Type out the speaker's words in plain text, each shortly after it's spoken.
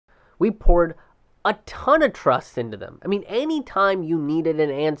We poured a ton of trust into them. I mean, anytime you needed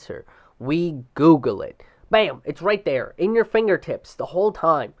an answer, we Google it. Bam, it's right there in your fingertips the whole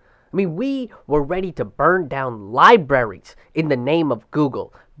time. I mean, we were ready to burn down libraries in the name of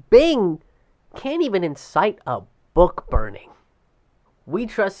Google. Bing can't even incite a book burning. We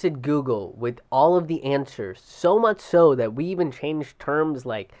trusted Google with all of the answers, so much so that we even changed terms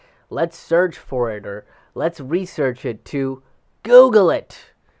like let's search for it or let's research it to Google it.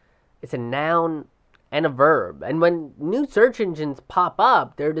 It's a noun and a verb. And when new search engines pop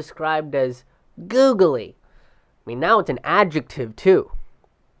up, they're described as googly. I mean, now it's an adjective too.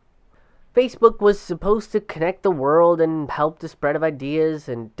 Facebook was supposed to connect the world and help the spread of ideas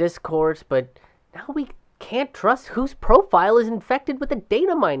and discourse, but now we can't trust whose profile is infected with a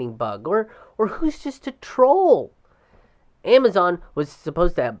data mining bug or who's just a troll. Amazon was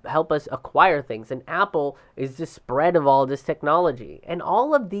supposed to help us acquire things, and Apple is the spread of all this technology. And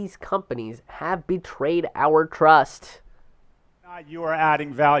all of these companies have betrayed our trust. You are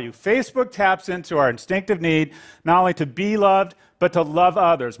adding value. Facebook taps into our instinctive need not only to be loved, but to love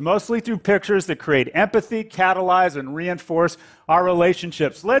others, mostly through pictures that create empathy, catalyze, and reinforce our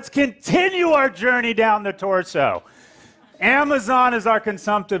relationships. Let's continue our journey down the torso. Amazon is our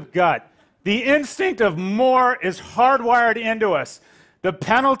consumptive gut. The instinct of more is hardwired into us. The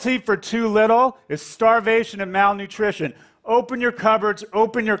penalty for too little is starvation and malnutrition. Open your cupboards,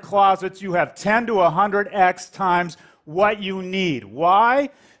 open your closets. You have 10 to 100x times what you need.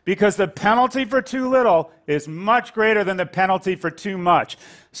 Why? Because the penalty for too little is much greater than the penalty for too much.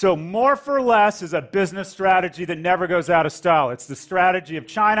 So more for less is a business strategy that never goes out of style. It's the strategy of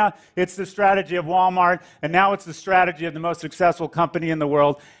China, it's the strategy of Walmart, and now it's the strategy of the most successful company in the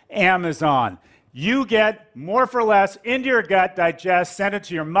world, Amazon. You get more for less into your gut, digest, send it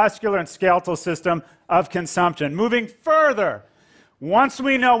to your muscular and skeletal system of consumption. Moving further, once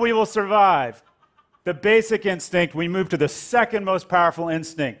we know we will survive, the basic instinct, we move to the second most powerful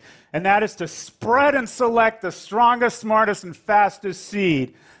instinct, and that is to spread and select the strongest, smartest, and fastest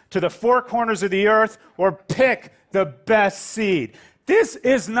seed to the four corners of the earth, or pick the best seed. This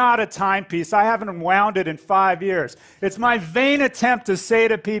is not a timepiece. I haven't wound it in 5 years. It's my vain attempt to say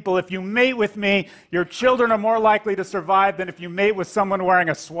to people, if you mate with me, your children are more likely to survive than if you mate with someone wearing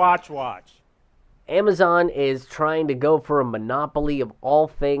a Swatch watch. Amazon is trying to go for a monopoly of all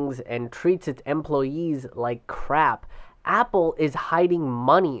things and treats its employees like crap. Apple is hiding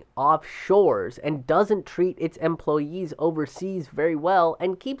money offshores and doesn't treat its employees overseas very well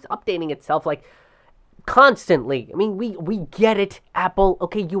and keeps updating itself like constantly. I mean, we get it, Apple.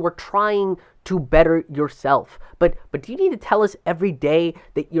 Okay, you are trying to better yourself. But do you need to tell us every day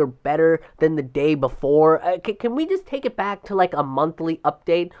that you're better than the day before? Can we just take it back to like a monthly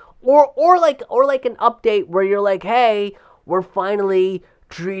update? Or like an update where you're like, hey, we're finally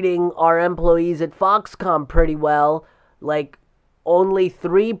treating our employees at Foxconn pretty well. Like, only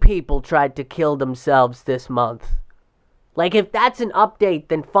 3 people tried to kill themselves this month. Like, if that's an update,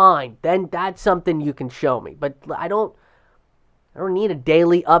 then fine. Then that's something you can show me. But I don't need a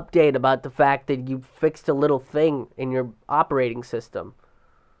daily update about the fact that you fixed a little thing in your operating system.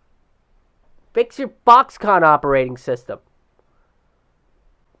 Fix your Foxconn operating system.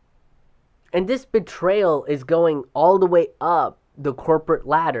 And this betrayal is going all the way up the corporate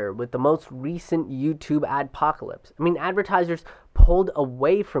ladder with the most recent YouTube adpocalypse. I mean, advertisers pulled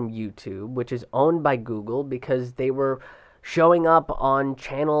away from YouTube, which is owned by Google, because they were showing up on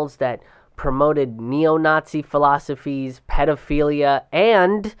channels that promoted neo-Nazi philosophies, pedophilia,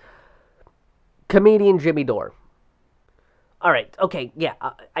 and comedian Jimmy Dore. All right, okay, yeah,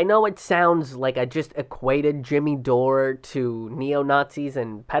 I know it sounds like I just equated Jimmy Dore to neo-Nazis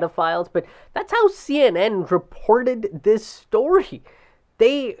and pedophiles, but that's how CNN reported this story.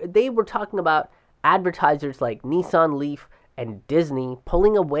 They were talking about advertisers like Nissan Leaf and Disney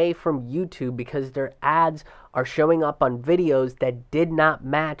pulling away from YouTube because their ads are showing up on videos that did not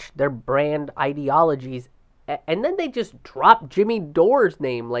match their brand ideologies. And then they just dropped Jimmy Dore's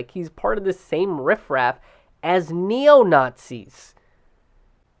name like he's part of the same riffraff as neo-Nazis.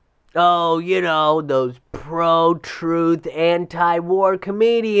 Oh, you know, those pro-truth, anti-war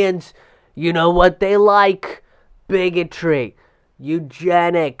comedians. You know what they like? Bigotry,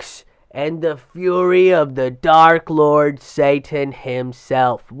 eugenics, and the fury of the Dark Lord Satan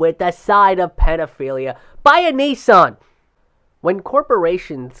himself, with a side of pedophilia. Buy a Nissan! When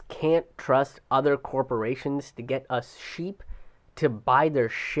corporations can't trust other corporations to get us sheep to buy their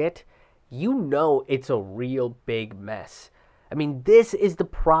shit, you know it's a real big mess. I mean, this is the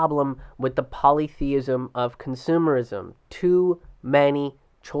problem with the polytheism of consumerism. Too many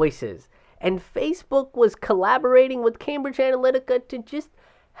choices. And Facebook was collaborating with Cambridge Analytica to just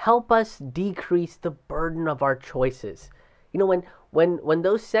help us decrease the burden of our choices. You know, when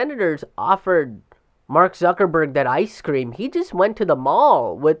those senators offered Mark Zuckerberg that ice cream, he just went to the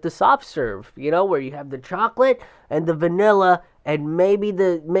mall with the soft serve, you know, where you have the chocolate and the vanilla and maybe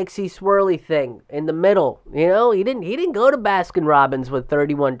the mixy swirly thing in the middle. You know, he didn't go to Baskin Robbins with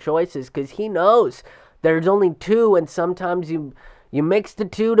 31 choices because he knows there's only two, and sometimes you mix the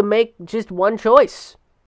two to make just one choice.